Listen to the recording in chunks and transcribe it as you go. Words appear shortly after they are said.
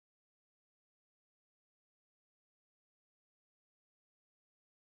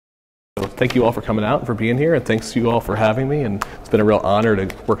thank you all for coming out and for being here, and thanks to you all for having me. And it's been a real honor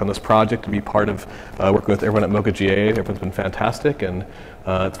to work on this project, to be part of working with everyone at MOCA GA. Everyone's been fantastic, and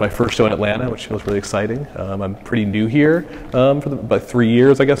it's my first show in Atlanta, which feels really exciting. I'm pretty new here, for about 3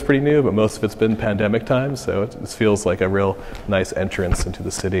 years, I guess, pretty new, but most of it's been pandemic time, so this feels like a real nice entrance into the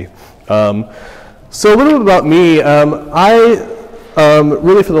city. So a little bit about me. I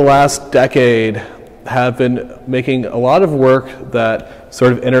really for the last decade have been making a lot of work that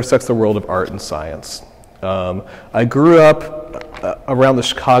sort of intersects the world of art and science. I grew up around the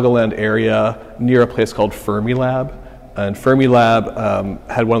Chicagoland area near a place called Fermilab, and Fermilab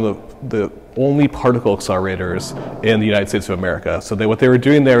had one of the only particle accelerators in the United States of America. So what they were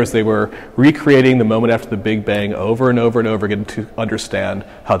doing there is they were recreating the moment after the Big Bang over and over and over again to understand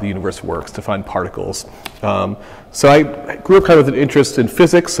how the universe works, to find particles. So I grew up kind of with an interest in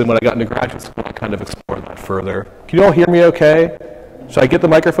physics, and when I got into graduate school, I kind of explored that further. Can you all hear me okay? Should I get the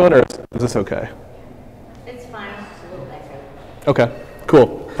microphone, or is this okay? It's fine, it's a little better. Okay,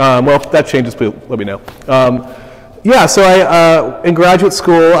 cool. Well, if that changes, please let me know. Yeah, so in graduate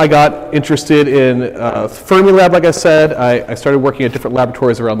school, I got interested in Fermilab, like I said. I started working at different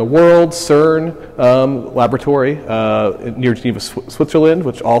laboratories around the world, CERN laboratory near Geneva, Switzerland,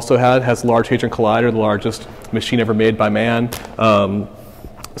 which also has Large Hadron Collider, the largest machine ever made by man.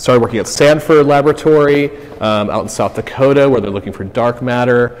 Started working at Stanford Laboratory out in South Dakota, where they're looking for dark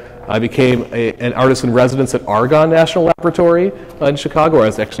matter. I became an artist in residence at Argonne National Laboratory in Chicago, where I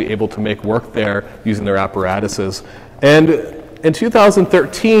was actually able to make work there using their apparatuses. And in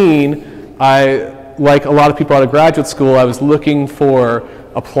 2013, like a lot of people out of graduate school, I was looking for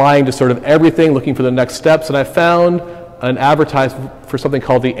applying to sort of everything, looking for the next steps, and I found an advertisement for something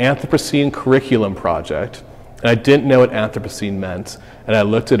called the Anthropocene Curriculum Project. And I didn't know what Anthropocene meant, and I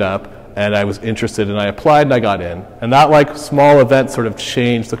looked it up, and I was interested, and I applied, and I got in. And that like small event sort of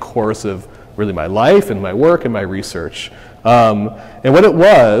changed the course of really my life and my work and my research. And what it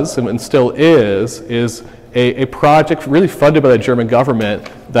was, and still is a project really funded by the German government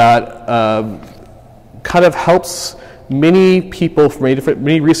that kind of helps many people from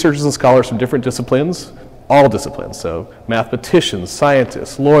many researchers and scholars from different disciplines, all disciplines, so mathematicians,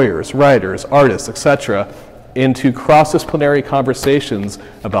 scientists, lawyers, writers, artists, etc., into cross-disciplinary conversations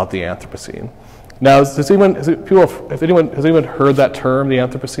about the Anthropocene. Now, has anyone heard that term, the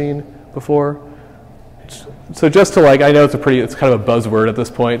Anthropocene, before? So just to I know it's kind of a buzzword at this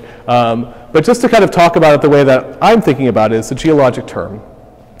point, but just to kind of talk about it the way that I'm thinking about it, it's a geologic term,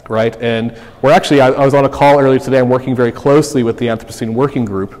 right? And we're actually, I was on a call earlier today, I'm working very closely with the Anthropocene Working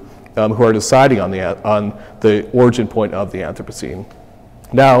Group, who are deciding on the origin point of the Anthropocene.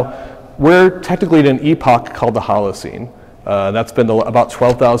 Now, we're technically in an epoch called the Holocene. That's been about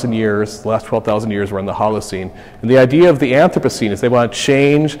 12,000 years, the last 12,000 years we're in the Holocene. And the idea of the Anthropocene is they want to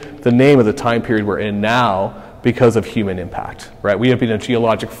change the name of the time period we're in now because of human impact, right? We have been a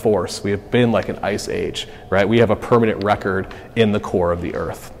geologic force. We have been like an ice age, right? We have a permanent record in the core of the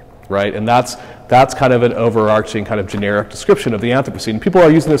Earth, right? And that's kind of an overarching kind of generic description of the Anthropocene. People are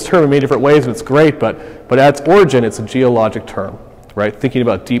using this term in many different ways, and it's great, but at its origin, it's a geologic term, right? Thinking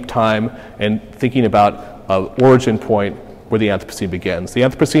about deep time and thinking about an origin point where the Anthropocene begins. The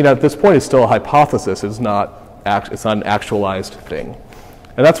Anthropocene at this point is still a hypothesis. It's not an actualized thing.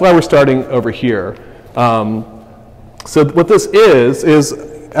 And that's why we're starting over here. So what this is,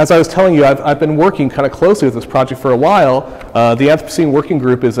 as I was telling you, I've been working kind of closely with this project for a while. The Anthropocene Working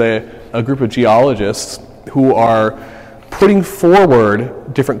Group is a group of geologists who are putting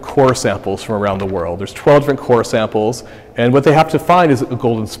forward different core samples from around the world. There's 12 different core samples, and what they have to find is a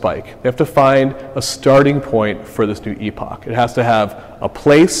golden spike. They have to find a starting point for this new epoch. It has to have a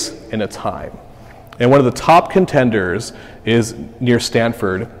place and a time. And one of the top contenders is near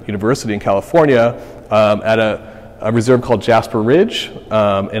Stanford University in California at a reserve called Jasper Ridge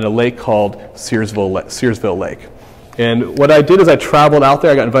and a lake called Searsville Lake. And what I did is I traveled out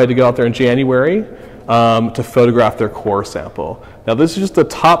there. I got invited to go out there in January to photograph their core sample. Now this is just the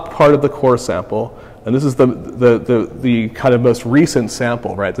top part of the core sample, and this is the kind of most recent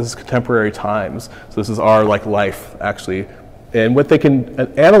sample, right? This is contemporary times. So this is our life actually. And what they can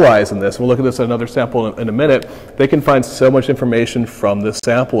analyze in this, we'll look at this at another sample in a minute, they can find so much information from this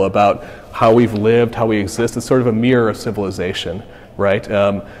sample about how we've lived, how we exist. It's sort of a mirror of civilization, right?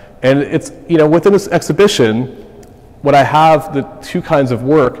 And it's, within this exhibition, what I have, the two kinds of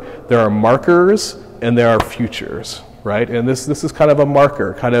work, there are markers and there are futures, right? And this is kind of a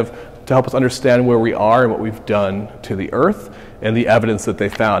marker, kind of to help us understand where we are and what we've done to the Earth and the evidence that they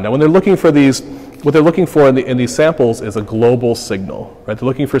found. Now, when they're looking for these, what they're looking for in these samples is a global signal, right? They're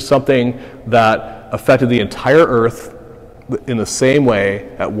looking for something that affected the entire Earth in the same way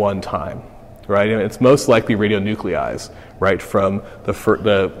at one time. right? And it's most likely radionuclides, right, from the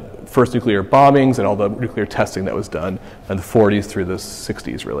first nuclear bombings and all the nuclear testing that was done in the 40s through the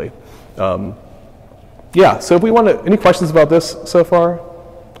 60s, really. Yeah, so if we want to, any questions about this so far?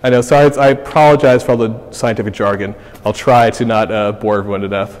 I know, sorry, I apologize for all the scientific jargon. I'll try to not bore everyone to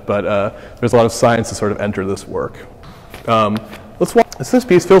death, but there's a lot of science to sort of enter this work. Let's watch this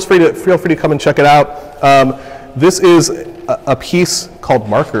piece. Feel free to come and check it out. This is a piece called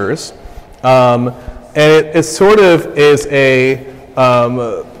Markers, and it sort of is a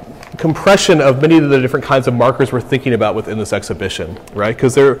compression of many of the different kinds of markers we're thinking about within this exhibition, right?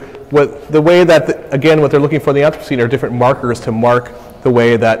 Because the way that, again, what they're looking for in the Anthropocene are different markers to mark the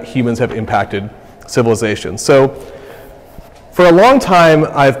way that humans have impacted civilization. So for a long time,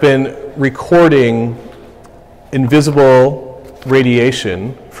 I've been recording invisible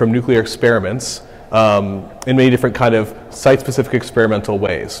radiation from nuclear experiments in many different kind of site-specific experimental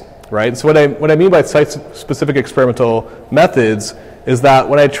ways, right? So what I mean by site-specific experimental methods is that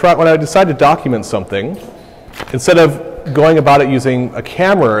when I decide to document something, instead of going about it using a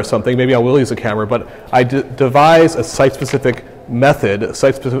camera or something, maybe I will use a camera, but I devise a site-specific method, a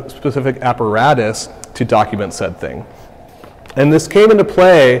site-specific apparatus to document said thing. And this came into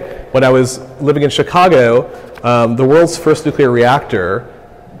play when I was living in Chicago. The world's first nuclear reactor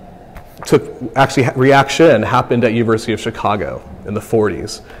reaction happened at University of Chicago in the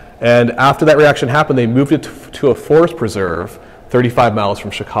 40s. And after that reaction happened, they moved it to a forest preserve 35 miles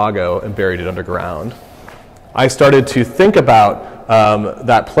from Chicago and buried it underground. I started to think about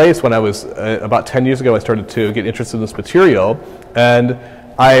that place when I was, about 10 years ago, I started to get interested in this material. And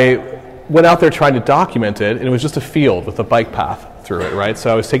I went out there trying to document it, and it was just a field with a bike path through it, right? So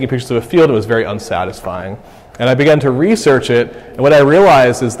I was taking pictures of a field, and it was very unsatisfying. And I began to research it, and what I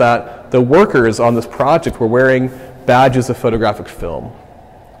realized is that the workers on this project were wearing badges of photographic film.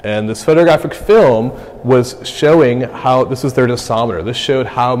 And this photographic film was showing how, this is their dosimeter, this showed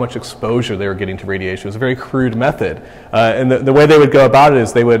how much exposure they were getting to radiation. It was a very crude method. And the way they would go about it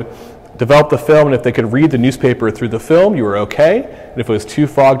is they would develop the film, and if they could read the newspaper through the film, you were okay. And if it was too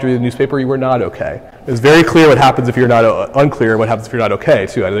fogged to read the newspaper, you were not okay. It was very clear what happens if you're not, unclear what happens if you're not okay,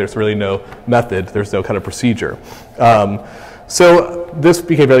 too. There's really no method, there's no kind of procedure. So this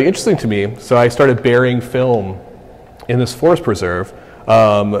became really interesting to me, so I started burying film in this forest preserve,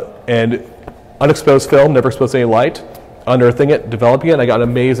 and unexposed film, never exposed to any light, unearthing it, developing it, and I got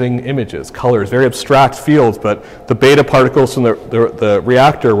amazing images, colors, very abstract fields, but the beta particles from the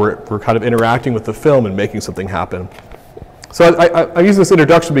reactor were kind of interacting with the film and making something happen. So I use this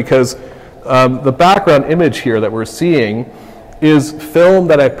introduction because the background image here that we're seeing is film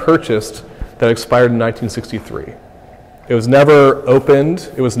that I purchased that expired in 1963. It was never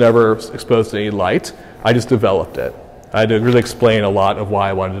opened, it was never exposed to any light, I just developed it. I had to really explain a lot of why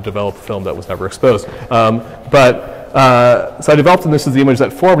I wanted to develop a film that was never exposed. So I developed, and this is the image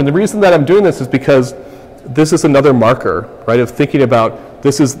that formed. And the reason that I'm doing this is because this is another marker, right, of thinking about,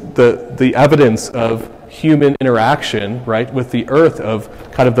 this is the evidence of human interaction, right, with the Earth, of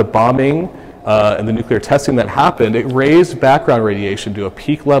kind of the bombing and the nuclear testing that happened. It raised background radiation to a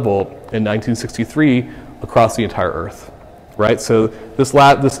peak level in 1963 across the entire Earth. Right, so this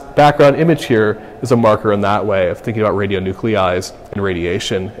background image here is a marker in that way of thinking about radionuclides and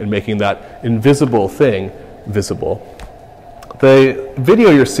radiation and making that invisible thing visible. The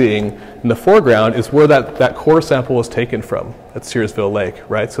video you're seeing in the foreground is where that core sample was taken from at Searsville Lake,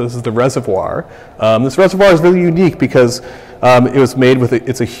 right? So this is the reservoir. This reservoir is really unique because it was made with,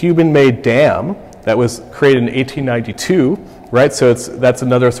 it's a human-made dam that was created in 1892, right? So that's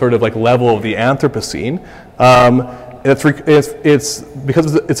another sort of like level of the Anthropocene. It's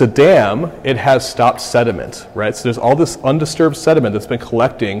because it's a dam, it has stopped sediment, right? So there's all this undisturbed sediment that's been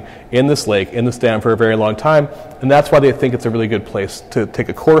collecting in this lake, in this dam for a very long time, and that's why they think it's a really good place to take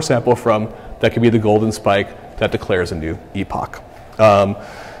a core sample from that could be the golden spike that declares a new epoch.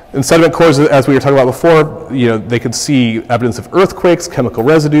 In sediment cores, as we were talking about before, they could see evidence of earthquakes, chemical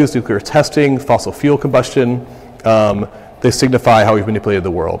residues, nuclear testing, fossil fuel combustion. They signify how we've manipulated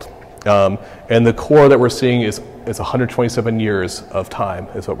the world. And the core that we're seeing is 127 years of time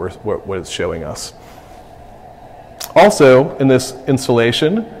is what it's showing us. Also, in this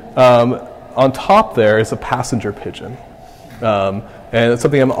installation, on top there is a passenger pigeon. And it's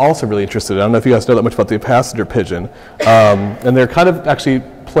something I'm also really interested in. I don't know if you guys know that much about the passenger pigeon. And they're kind of actually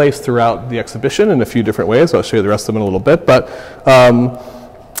placed throughout the exhibition in a few different ways. I'll show you the rest of them in a little bit. But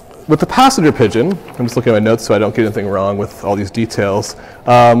with the passenger pigeon, I'm just looking at my notes so I don't get anything wrong with all these details.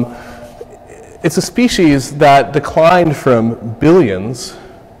 It's a species that declined from billions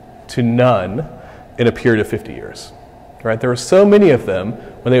to none in a period of 50 years. right? There were so many of them.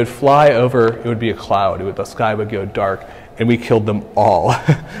 When they would fly over, it would be a cloud. The sky would go dark, and we killed them all.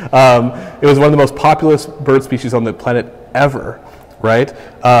 It was one of the most populous bird species on the planet ever, right?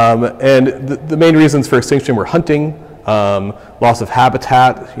 And the main reasons for extinction were hunting, loss of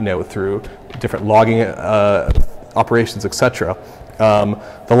habitat, through different logging operations, etc.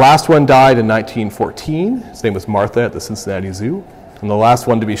 The last one died in 1914. His name was Martha at the Cincinnati Zoo. And the last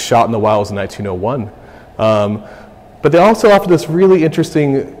one to be shot in the wild was in 1901. But they also offer this really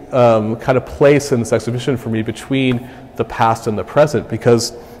interesting kind of place in this exhibition for me between the past and the present,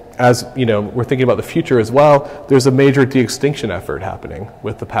 because as we're thinking about the future as well, there's a major de-extinction effort happening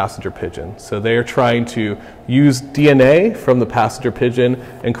with the passenger pigeon. So they are trying to use DNA from the passenger pigeon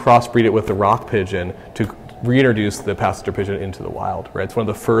and crossbreed it with the rock pigeon to reintroduce the passenger pigeon into the wild, right? It's one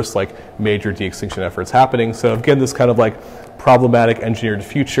of the first major de-extinction efforts happening. So again, this kind of problematic engineered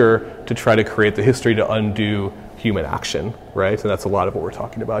future to try to create the history to undo human action, right? And that's a lot of what we're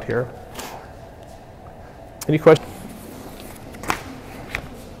talking about here. Any questions?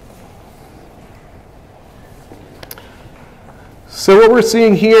 So what we're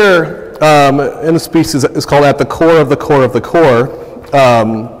seeing here in this piece is called At the Core of the Core of the Core.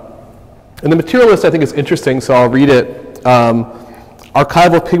 And the material list I think is interesting, so I'll read it.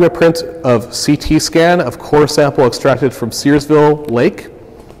 Archival pigment print of CT scan of core sample extracted from Searsville Lake,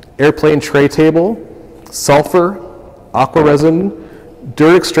 airplane tray table, sulfur, aqua resin,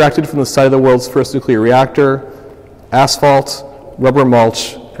 dirt extracted from the site of the world's first nuclear reactor, asphalt, rubber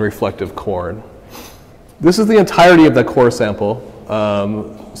mulch, and reflective corn. This is the entirety of that core sample,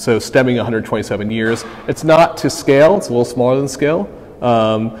 so stemming 127 years. It's not to scale, it's a little smaller than scale.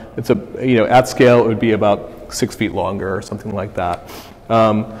 At scale it would be about 6 feet longer or something like that.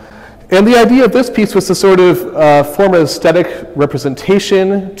 And the idea of this piece was to sort of form an aesthetic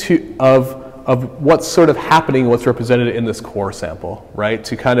representation of what's sort of happening, what's represented in this core sample, right?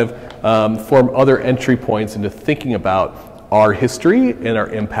 To kind of form other entry points into thinking about our history and our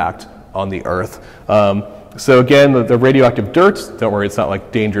impact on the Earth. So again, the radioactive dirt, don't worry, it's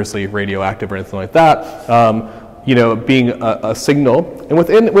not dangerously radioactive or anything like that. Being a signal. And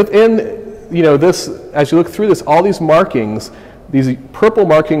within this, as you look through this, all these markings, these purple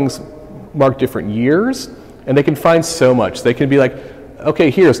markings mark different years, and they can find so much. They can be okay,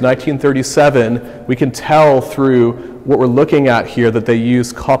 here's 1937. We can tell through what we're looking at here that they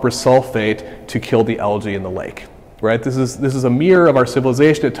used copper sulfate to kill the algae in the lake. Right? This is a mirror of our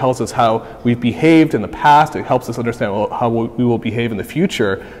civilization. It tells us how we've behaved in the past. It helps us understand how we will behave in the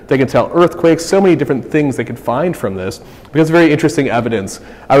future. They can tell earthquakes, so many different things they can find from this, because it's very interesting evidence.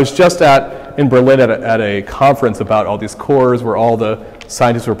 I was just in Berlin at a conference about all these cores where all the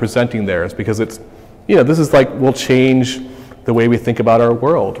scientists were presenting theirs, because it's, this is will change the way we think about our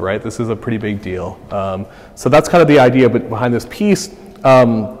world, right? This is a pretty big deal. So that's kind of the idea behind this piece.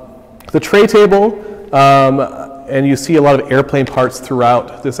 The tray table, and you see a lot of airplane parts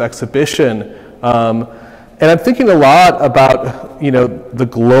throughout this exhibition. And I'm thinking a lot about, the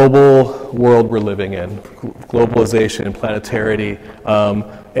global world we're living in, globalization and planetarity,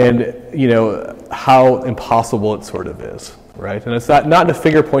 and, how impossible it sort of is, right? And it's not in a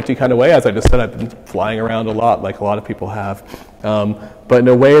finger-pointing kind of way. As I just said, I've been flying around a lot, like a lot of people have. But in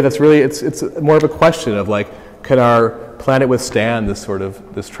a way that's really, it's more of a question of can our planet withstand this sort of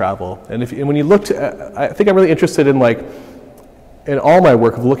travel? And when you look I think I'm really interested in in all my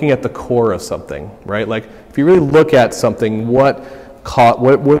work of looking at the core of something, right? If you really look at something, what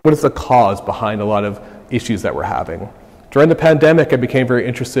is the cause behind a lot of issues that we're having? During the pandemic, I became very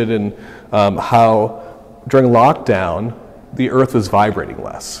interested in how during lockdown the Earth was vibrating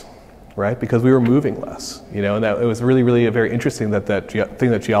less, right? Because we were moving less, and that it was really, really very interesting that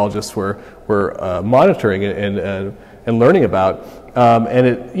thing that geologists were monitoring and learning about. And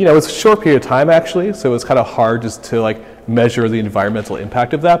it was a short period of time actually, so it was kind of hard just to measure the environmental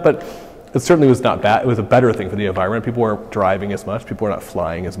impact of that, but it certainly was not bad. It was a better thing for the environment. People weren't driving as much, people were not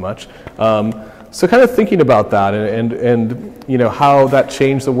flying as much. So kind of thinking about that and how that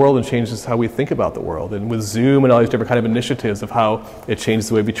changed the world and changes how we think about the world. And with Zoom and all these different kind of initiatives of how it changed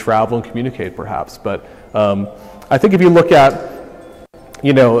the way we travel and communicate perhaps. But I think if you look at,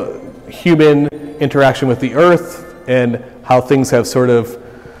 human interaction with the Earth and how things have sort of,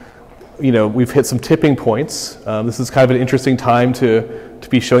 we've hit some tipping points. This is kind of an interesting time to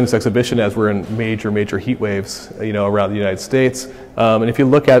be showing this exhibition as we're in major heat waves, around the United States. And if you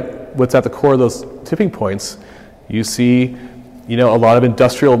look at what's at the core of those tipping points, you see, a lot of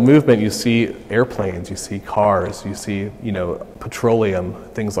industrial movement. You see airplanes, you see cars, you see, petroleum,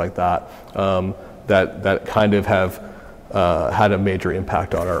 things like that, that kind of have had a major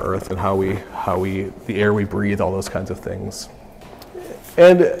impact on our Earth and the air we breathe, all those kinds of things.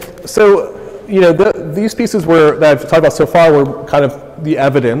 And so, these pieces that I've talked about so far were kind of the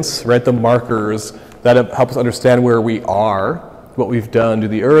evidence, right? The markers that help us understand where we are, what we've done to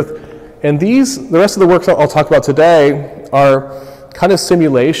the Earth. And the rest of the works I'll talk about today are kind of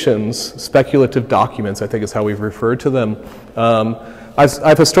simulations, speculative documents, I think is how we've referred to them.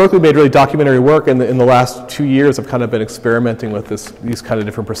 I've historically made really documentary work, and in the last 2 years I've kind of been experimenting with these kind of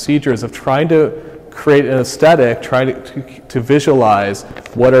different procedures of trying to create an aesthetic, trying to visualize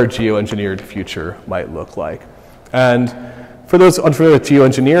what our geoengineered future might look like. And for those unfamiliar with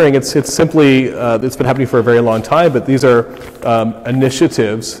geoengineering, it's simply, it's been happening for a very long time, but these are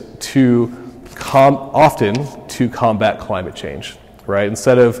initiatives often to combat climate change, right?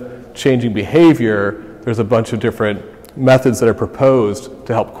 Instead of changing behavior, there's a bunch of different methods that are proposed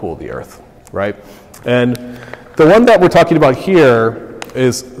to help cool the Earth, right? And the one that we're talking about here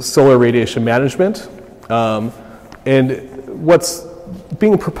is solar radiation management. And what's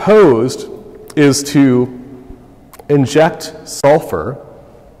being proposed is to inject sulfur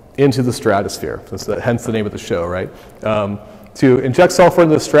into the stratosphere. Hence the name of the show, right? To inject sulfur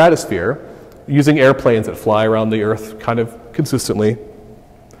into the stratosphere using airplanes that fly around the Earth kind of consistently.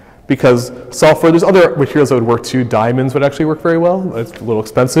 Because sulfur, there's other materials that would work too. Diamonds would actually work very well. It's a little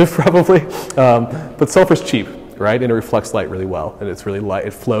expensive probably. But sulfur's cheap, right? And it reflects light really well. And it's really light,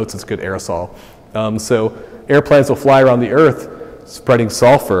 it floats, it's a good aerosol. So airplanes will fly around the Earth spreading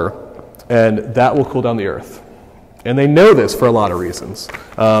sulfur, and that will cool down the Earth. And they know this for a lot of reasons.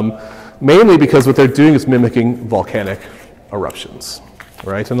 Mainly because what they're doing is mimicking volcanic eruptions,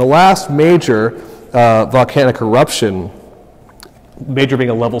 right? And the last major volcanic eruption, major being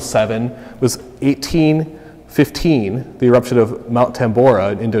a level 7, was 1815, the eruption of Mount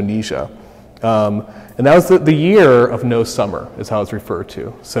Tambora in Indonesia. And that was the year of no summer, is how it's referred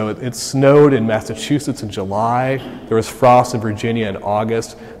to. So it snowed in Massachusetts in July. There was frost in Virginia in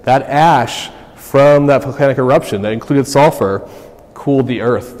August. That ash from that volcanic eruption that included sulfur cooled the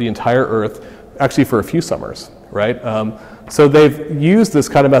Earth, the entire Earth, actually for a few summers, right? So they've used this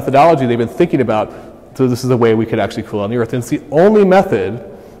kind of methodology. They've been thinking about, so this is the way we could actually cool down the Earth. And it's the only method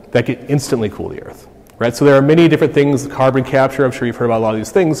that could instantly cool the Earth, right? So there are many different things, carbon capture, I'm sure you've heard about a lot of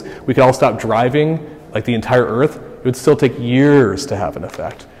these things. We could all stop driving, like the entire Earth. It would still take years to have an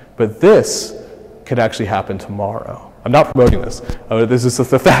effect. But this could actually happen tomorrow. I'm not promoting this. This is just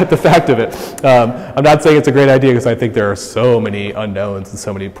the fact of it. I'm not saying it's a great idea because I think there are so many unknowns and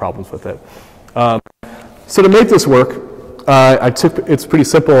so many problems with it. So to make this work, it's pretty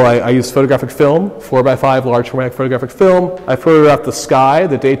simple. I used photographic film, 4x5 large format photographic film. I photographed the sky,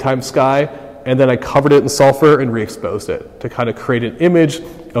 the daytime sky, and then I covered it in sulfur and re-exposed it to kind of create an image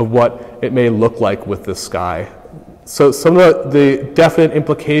of what it may look like with the sky. So some of the definite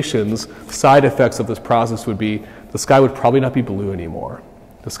implications, side effects of this process would be the sky would probably not be blue anymore.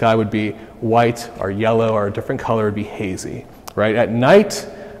 The sky would be white or yellow or a different color, would be hazy, right? At night,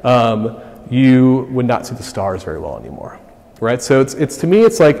 you would not see the stars very well anymore, right? So it's to me,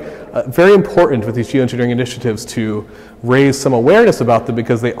 it's like very important with these geoengineering initiatives to raise some awareness about them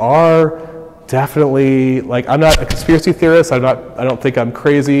because they are definitely, like, I'm not a conspiracy theorist. I don't think I'm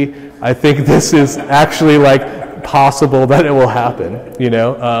crazy. I think this is actually like possible that it will happen, you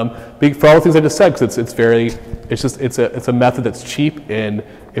know, for all the things I just said, because it's a method that's cheap, and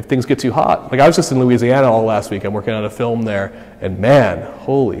if things get too hot, like I was just in Louisiana all last week, I'm working on a film there, and man,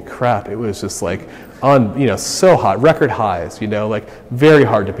 holy crap, it was just like so hot, record highs, you know, like very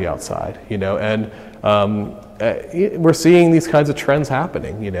hard to be outside, you know, and we're seeing these kinds of trends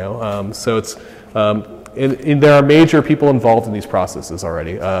happening, you know, so it's and there are major people involved in these processes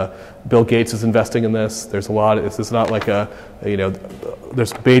already. Bill Gates is investing in this. There's a lot. This is not like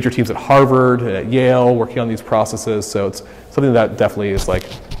there's major teams at Harvard and at Yale working on these processes. So it's something that definitely is like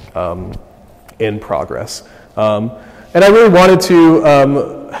in progress. And I really wanted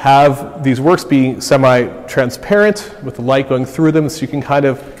to have these works be semi-transparent with the light going through them, so you can kind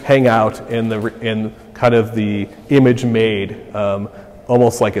of hang out in kind of the image made.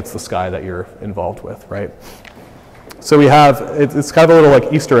 Almost like it's the sky that you're involved with, right? So we have, it's kind of a little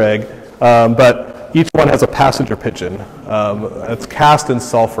like Easter egg, but each one has a passenger pigeon. It's cast in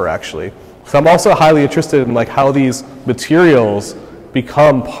sulfur, actually. So I'm also highly interested in like how these materials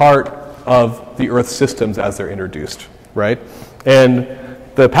become part of the Earth's systems as they're introduced, right? And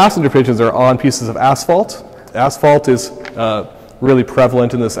the passenger pigeons are on pieces of asphalt. Asphalt is really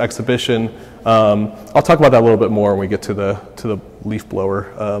prevalent in this exhibition. I'll talk about that a little bit more when we get to the leaf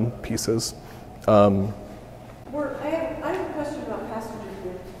blower pieces. I have a question about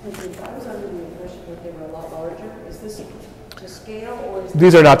passenger pigeons. I was under the impression that they were a lot larger. Is this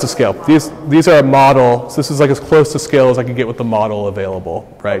These are not to scale. These are a model. So this is like as close to scale as I could get with the model available,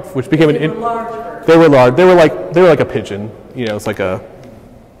 right? Which became an. They were large. They were like a pigeon. You know, it's like a.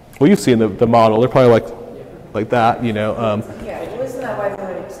 Well, you've seen the model. They're probably like that. You know. Yeah, wasn't that why they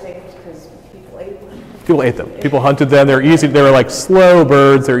went extinct? Because people ate them. People ate them. People hunted them. They're easy. They were like slow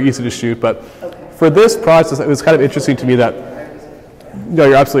birds. They're easy to shoot. But for this process, it was kind of interesting to me that. No,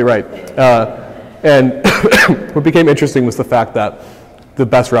 you're absolutely right. And what became interesting was the fact that the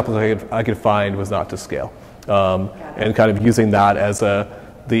best replica I could find was not to scale, and kind of using that as the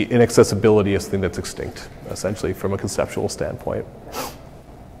inaccessibility of something that's extinct, essentially, from a conceptual standpoint.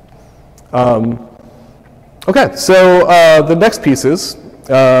 Okay, so the next pieces,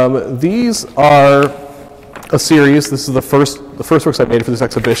 these are a series. This is the first works I made for this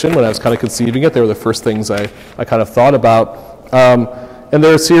exhibition when I was kind of conceiving it. They were the first things I kind of thought about. And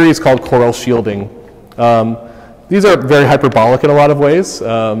they're a series called Coral Shielding. These are very hyperbolic in a lot of ways,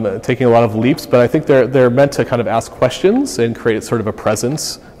 taking a lot of leaps, but I think they're meant to kind of ask questions and create sort of a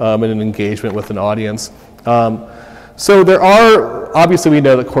presence and an engagement with an audience. So there are, obviously we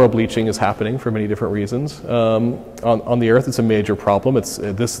know that coral bleaching is happening for many different reasons. On the Earth, it's a major problem.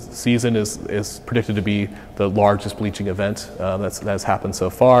 This season is predicted to be the largest bleaching event that's happened so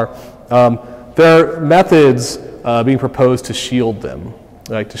far. There are methods being proposed to shield them.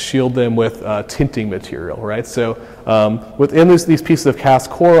 Like to shield them with tinting material, right? So within these pieces of cast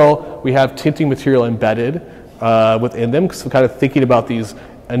coral, we have tinting material embedded within them. So kind of thinking about these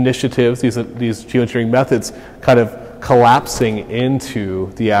initiatives, these geoengineering methods, kind of collapsing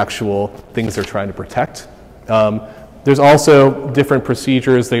into the actual things they're trying to protect. There's also different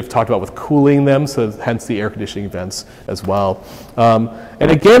procedures they've talked about with cooling them, so hence the air conditioning vents as well. And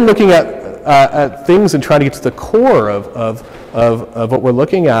again, looking at things and trying to get to the core of what we're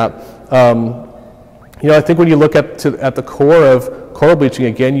looking at, you know, I think when you look at the core of coral bleaching,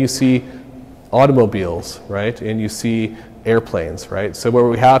 again, you see automobiles, right? And you see airplanes, right? So what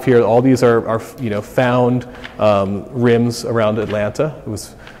we have here, all these are you know, found rims around Atlanta.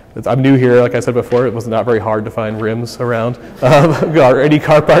 I'm new here, like I said before, it was not very hard to find rims around or any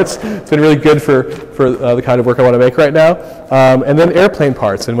car parts. It's been really good for the kind of work I want to make right now. And then airplane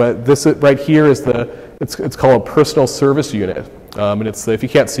parts, and what this right here is it's called a personal service unit. And it's, if you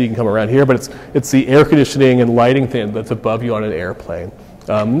can't see, you can come around here, but it's the air conditioning and lighting thing that's above you on an airplane.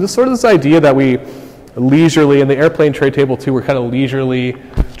 There's sort of this idea that we leisurely, in the airplane tray table too, we're kind of leisurely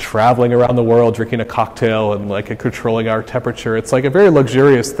traveling around the world, drinking a cocktail and like controlling our temperature. It's like a very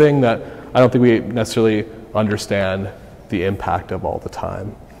luxurious thing that I don't think we necessarily understand the impact of all the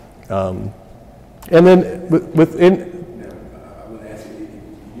time. And then within...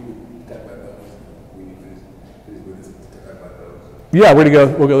 Yeah, we're gonna go.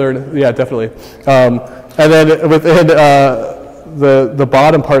 We'll go there. Yeah, definitely. And then within the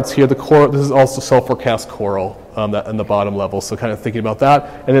bottom parts here, the coral. This is also sulfur cast coral in the bottom level. So kind of thinking about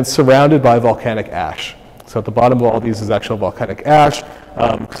that, and then surrounded by volcanic ash. So at the bottom of all these is actual volcanic ash.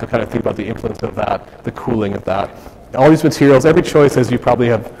 So kind of think about the influence of that, the cooling of that. All these materials, every choice, as you probably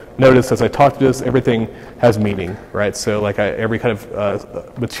have noticed as I talked to this, everything has meaning, right? So like every kind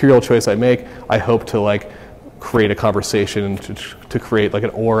of material choice I make, I hope to like create a conversation to create like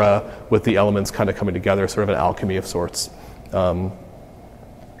an aura with the elements kind of coming together, sort of an alchemy of sorts. So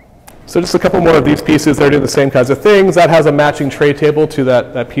just a couple more of these pieces. They're doing the same kinds of things. That has a matching tray table to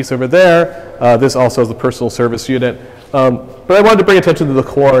that piece over there. This also is the personal service unit. But I wanted to bring attention to the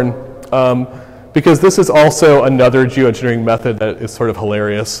corn because this is also another geoengineering method that is sort of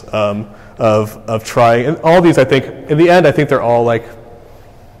hilarious of trying. And all these, I think, in the end, I think they're all like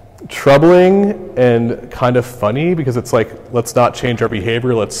troubling and kind of funny because it's like, let's not change our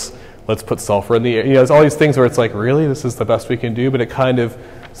behavior. Let's put sulfur in the air. You know, there's all these things where it's like, really, this is the best we can do, but it kind of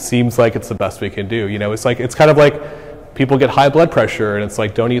seems like it's the best we can do. You know, it's like, it's kind of like people get high blood pressure and it's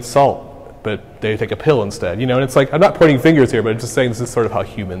like, don't eat salt, but they take a pill instead. You know, and it's like, I'm not pointing fingers here, but I'm just saying this is sort of how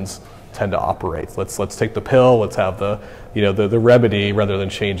humans tend to operate. Let's take the pill. Let's have the, you know, the remedy rather than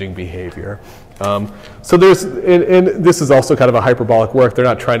changing behavior. So there's, and this is also kind of a hyperbolic work. They're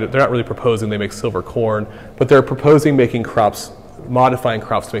not really proposing they make silver corn, but they're proposing making crops, modifying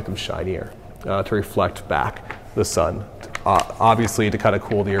crops to make them shinier, to reflect back the sun, obviously to kind of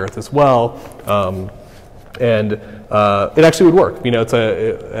cool the earth as well. And it actually would work. You know, it's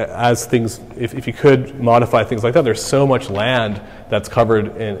as things, if you could modify things like that, there's so much land that's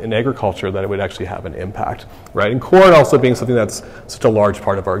covered in agriculture that it would actually have an impact, right? And corn also being something that's such a large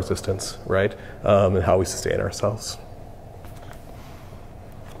part of our existence, right? And how we sustain ourselves.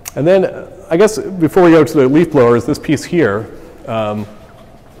 And then, I guess, before we go to the leaf blowers, this piece here,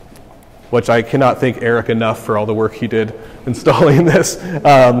 which I cannot thank Eric enough for all the work he did installing this.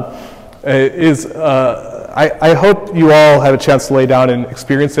 I hope you all have a chance to lay down and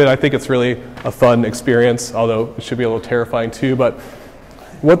experience it. I think it's really a fun experience, although it should be a little terrifying too. But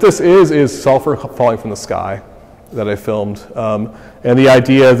what this is sulfur falling from the sky that I filmed. And the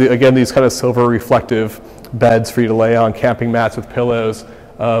idea, again, these kind of silver reflective beds for you to lay on, camping mats with pillows.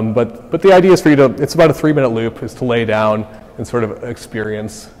 But the idea is for you to, it's about a 3-minute loop, is to lay down and sort of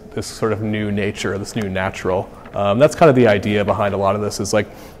experience this sort of new nature, this new natural. That's kind of the idea behind a lot of this, is like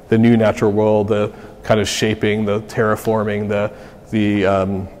the new natural world, the kind of shaping, the terraforming, the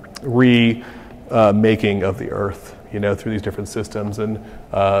remaking of the earth, you know, through these different systems. And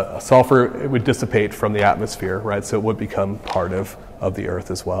sulfur, it would dissipate from the atmosphere, right? So it would become part of the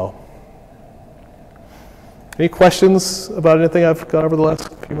earth as well. Any questions about anything I've gone over the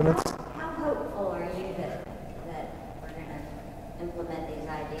last few minutes? How hopeful are you that we're going to implement these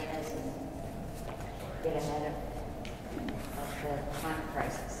ideas and get ahead of the climate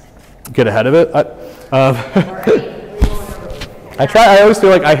crisis? Get ahead of it? I try. I always feel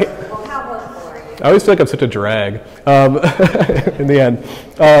like Well, how hopeful are you? I always feel like I'm such a drag in the end.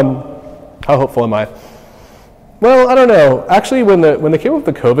 How hopeful am I? Well, I don't know. Actually, when they came up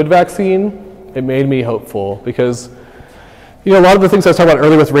with the COVID vaccine, it made me hopeful because, you know, a lot of the things I was talking about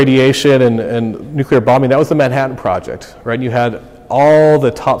earlier with radiation and nuclear bombing, that was the Manhattan Project, right? And you had all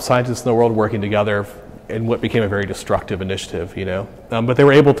the top scientists in the world working together in what became a very destructive initiative, you know? But they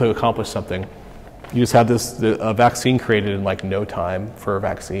were able to accomplish something. You just had a vaccine created in like no time for a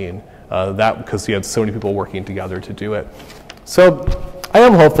vaccine. Because you had so many people working together to do it. So I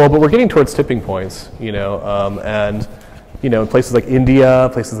am hopeful, but we're getting towards tipping points, you know, and you know, in places like India,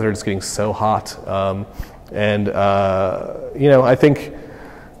 places that are just getting so hot, you know, I think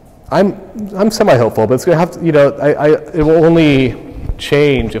I'm semi-hopeful, but it's going to have to, you know, it will only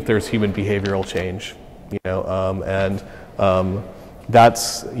change if there's human behavioral change, you know,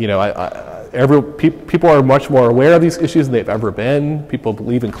 that's, you know, people are much more aware of these issues than they've ever been. People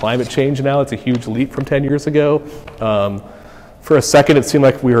believe in climate change now. It's a huge leap from 10 years ago. For a second, it seemed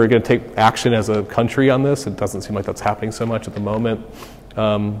like we were going to take action as a country on this. It doesn't seem like that's happening so much at the moment.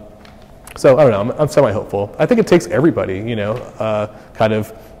 So I don't know, I'm semi-hopeful. I think it takes everybody, you know, kind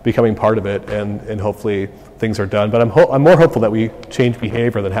of becoming part of it, and hopefully things are done. But I'm more hopeful that we change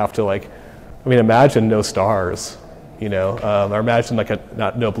behavior than have to, like, I mean, imagine no stars, you know, or imagine like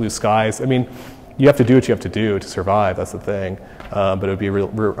no blue skies. I mean, you have to do what you have to do to survive, that's the thing. But it would be a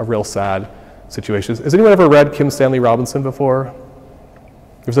real sad situation. Has anyone ever read Kim Stanley Robinson before?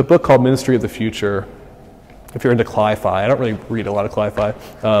 There's a book called Ministry of the Future, if you're into cli-fi. I don't really read a lot of cli-fi,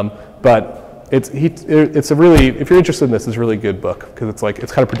 but it's a really, if you're interested in this, it's a really good book, because it's like,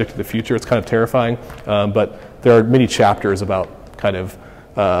 it's kind of predicting the future. It's kind of terrifying, but there are many chapters about kind of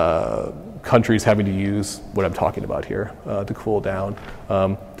countries having to use what I'm talking about here to cool down.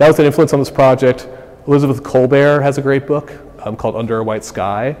 That was an influence on this project. Elizabeth Colbert has a great book called Under a White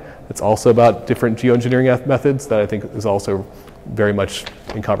Sky. It's also about different geoengineering methods that I think is also very much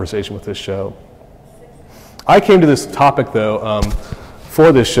in conversation with this show. I came to this topic, though,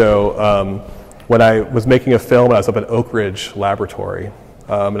 for this show when I was making a film and I was up at Oak Ridge Laboratory.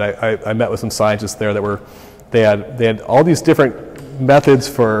 And I met with some scientists there that they had all these different methods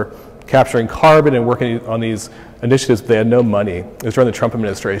for capturing carbon and working on these initiatives, but they had no money. It was during the Trump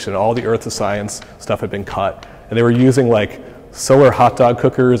administration. All the Earth to Science stuff had been cut. And they were using like solar hot dog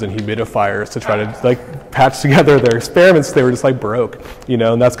cookers and humidifiers to try to like patch together their experiments. They were just like broke, you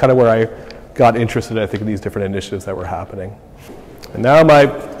know, and that's kind of where I got interested, I think, in these different initiatives that were happening. And now my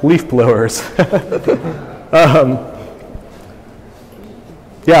leaf blowers.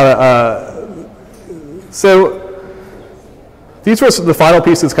 So these were the final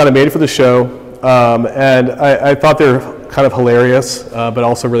pieces kind of made for the show, and I thought they were kind of hilarious, but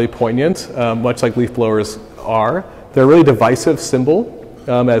also really poignant, much like leaf blowers are. They're a really divisive symbol,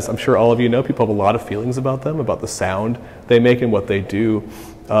 as I'm sure all of you know. People have a lot of feelings about them, about the sound they make and what they do.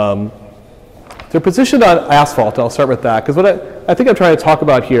 They're positioned on asphalt. I'll start with that, because what I think I'm trying to talk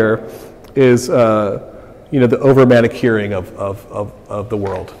about here is you know, the over-manicuring of the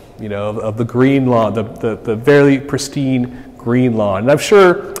world, you know, of the green lawn, the very pristine green lawn. And I'm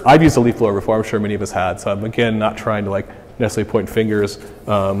sure I've used a leaf blower before. I'm sure many of us had. So I'm, again, not trying to like necessarily point fingers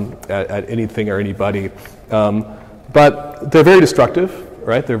at anything or anybody. But they're very destructive,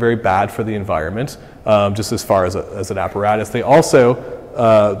 right? They're very bad for the environment, just as far as an apparatus. They also,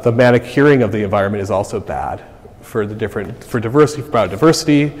 the manicuring of the environment is also bad for diversity, for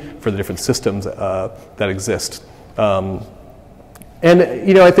biodiversity, for the different systems that exist. And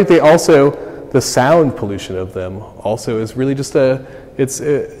you know, I think they also the sound pollution of them also is really just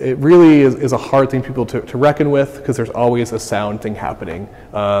it really is a hard thing people to reckon with, because there's always a sound thing happening,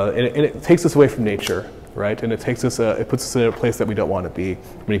 and it takes us away from nature, right? And it puts us in a place that we don't want to be.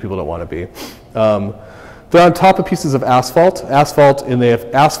 Many people don't want to be. They're on top of pieces of asphalt, and they have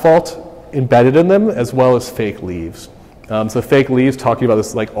asphalt embedded in them, as well as fake leaves. So fake leaves, talking about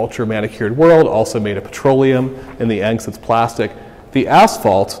this like ultra manicured world, also made of petroleum, and the ends, it's plastic. The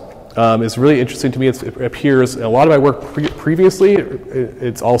asphalt is really interesting to me. It appears in a lot of my work previously.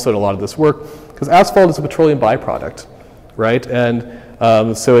 It's also in a lot of this work, because asphalt is a petroleum byproduct, right?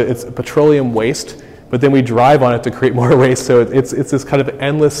 And so it's petroleum waste, but then we drive on it to create more waste. So it's this kind of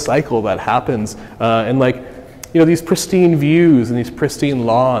endless cycle that happens. And like, you know, these pristine views and these pristine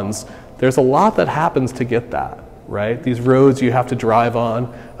lawns, there's a lot that happens to get that, right? These roads you have to drive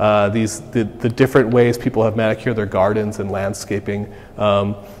on, the different ways people have manicured their gardens and landscaping.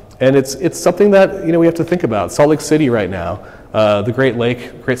 And it's something that, you know, we have to think about. Salt Lake City right now, the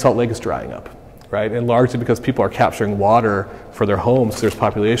Great Salt Lake is drying up, right? And largely because people are capturing water for their homes. There's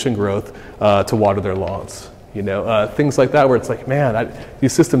population growth to water their lawns. You know, things like that, where it's like, man,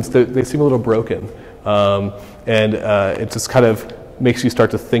 these systems, they seem a little broken. And it just kind of makes you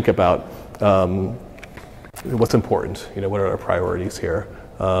start to think about what's important. You know, what are our priorities here?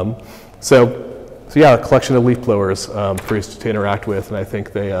 So yeah, a collection of leaf blowers for us to interact with, and I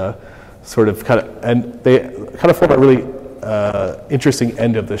think they sort of kind of form a really interesting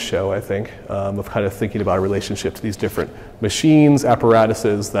end of this show, I think, of kind of thinking about our relationship to these different machines,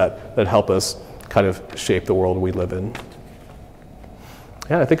 apparatuses that help us kind of shape the world we live in.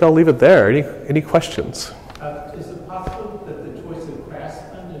 Yeah, I think I'll leave it there. Any questions? Is it possible that the choice of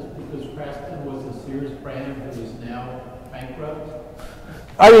Craftsman is because Craftsman was a Sears brand that is now bankrupt?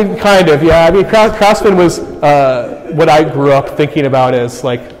 I mean, kind of, yeah. I mean, Craftsman was what I grew up thinking about as,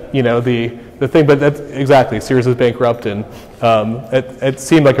 like, you know, the thing, but that's exactly, Sears is bankrupt, and it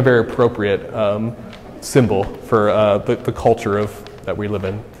seemed like a very appropriate symbol for the culture that we live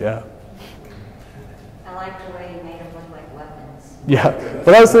in, yeah. I like the way you made them look like weapons. Yeah,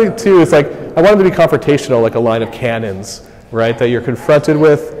 what I was thinking too is, like, I wanted to be confrontational, like a line of cannons, right, that you're confronted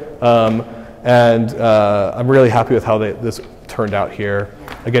with, and I'm really happy with how this turned out here.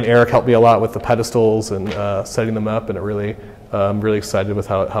 Again, Eric helped me a lot with the pedestals and setting them up, and I'm really excited with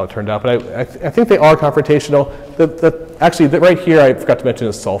how it turned out. But I think they are confrontational. Actually, right here, I forgot to mention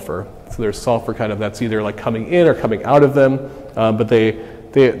is sulfur. So there's sulfur kind of that's either like coming in or coming out of them, but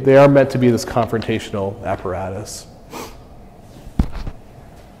they are meant to be this confrontational apparatus.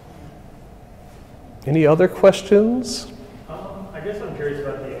 Any other questions? I guess I'm curious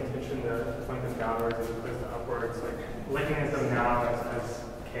about the intention to point them downwards as opposed to upwards. Like, looking at them now as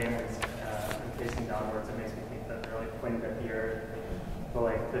cannons and facing downwards, it makes me think that they're like pointed at the earth. But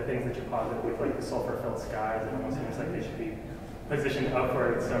like the things that you posit with like the sulfur-filled skies, it almost seems like they should be positioned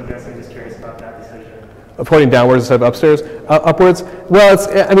upwards. So I'm guessing just curious about that decision. Pointing downwards instead of upwards?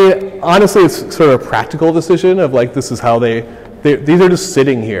 Well, I mean, honestly, it's sort of a practical decision of like, this is how these are just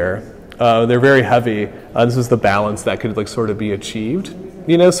sitting here. They're very heavy. This is the balance that could like sort of be achieved,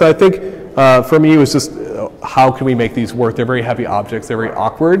 you know. So I think for me it was just how can we make these work? They're very heavy objects. They're very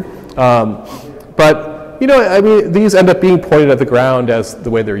awkward. But you know, I mean, these end up being pointed at the ground as the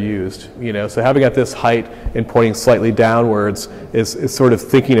way they're used. You know, so having at this height and pointing slightly downwards is sort of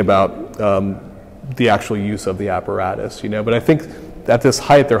thinking about the actual use of the apparatus. You know, but I think at this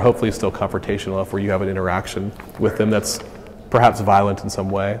height they're hopefully still confrontational enough where you have an interaction with them that's perhaps violent in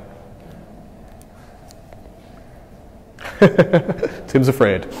some way. Tim's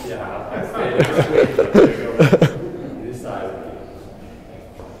afraid. Yeah, I'm afraid. This side.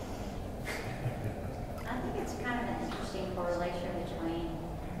 I think it's kind of an interesting correlation between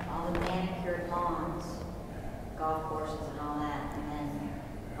all the manicured lawns, golf courses and all that, and then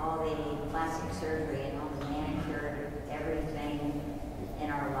all the plastic surgery and all the manicured everything in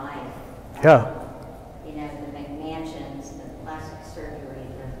our life. Yeah. You know, the McMansions, the plastic surgery,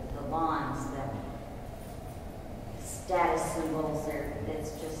 the lawns, the status symbols,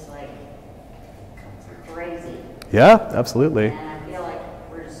 it's just like crazy. Yeah, absolutely. And I feel like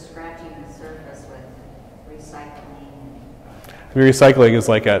we're just scratching the surface with recycling. Recycling is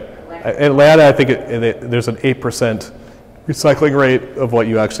like at Atlanta, I think there's an 8% recycling rate of what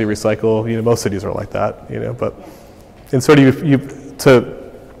you actually recycle. You know, most cities are like that, you know, but and sort of you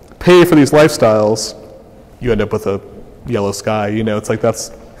to pay for these lifestyles, you end up with a yellow sky, you know. It's like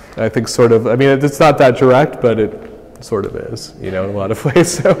that's, I think, sort of, I mean, it's not that direct, but it sort of is, you know, in a lot of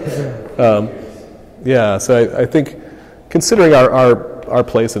ways. So, yeah, so I think considering our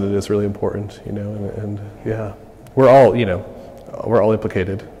place in it is really important, you know, and yeah, we're all, you know, we're all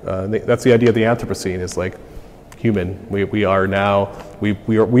implicated. That's the idea of the Anthropocene, is like human. We are now,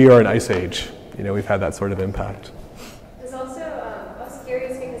 we are an ice age. You know, we've had that sort of impact. There's also, I was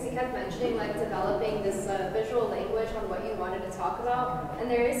curious because you kept mentioning like developing this visual language on what you wanted to talk about, and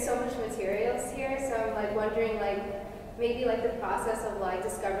there is so much materials here, so I'm like wondering like maybe like the process of like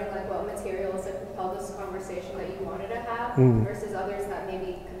discovering like what materials like propelled this conversation that you wanted to have versus others that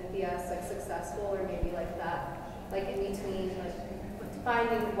maybe couldn't be as like successful, or maybe like that, like in between, like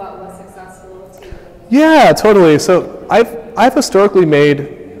finding what was successful to. Yeah, totally. So I've historically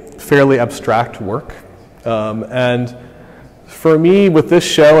made fairly abstract work, and for me, with this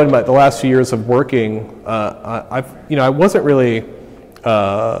show and the last few years of working, I wasn't really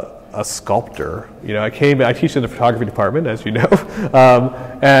a sculptor. You know, I teach in the photography department, as you know,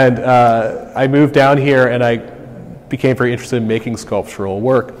 and I moved down here and I became very interested in making sculptural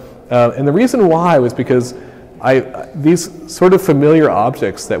work, and the reason why was because these sort of familiar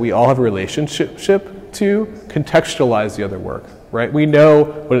objects that we all have a relationship to contextualize the other work, right? We know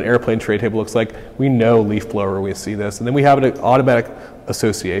what an airplane tray table looks like. We know leaf blower when we see this. And then we have an automatic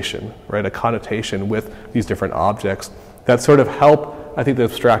association, right? A connotation with these different objects that sort of help, I think, the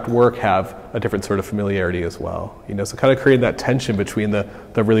abstract work have a different sort of familiarity as well. You know, so kind of creating that tension between the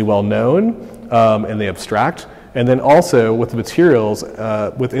really well-known and the abstract. And then also with the materials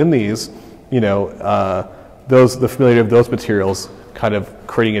within these, you know, the familiarity of those materials kind of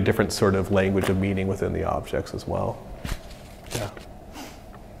creating a different sort of language of meaning within the objects as well. Yeah.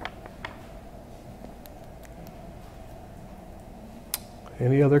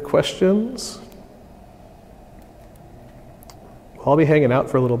 Any other questions? Well, I'll be hanging out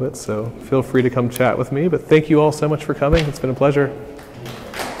for a little bit, so feel free to come chat with me. But thank you all so much for coming. It's been a pleasure.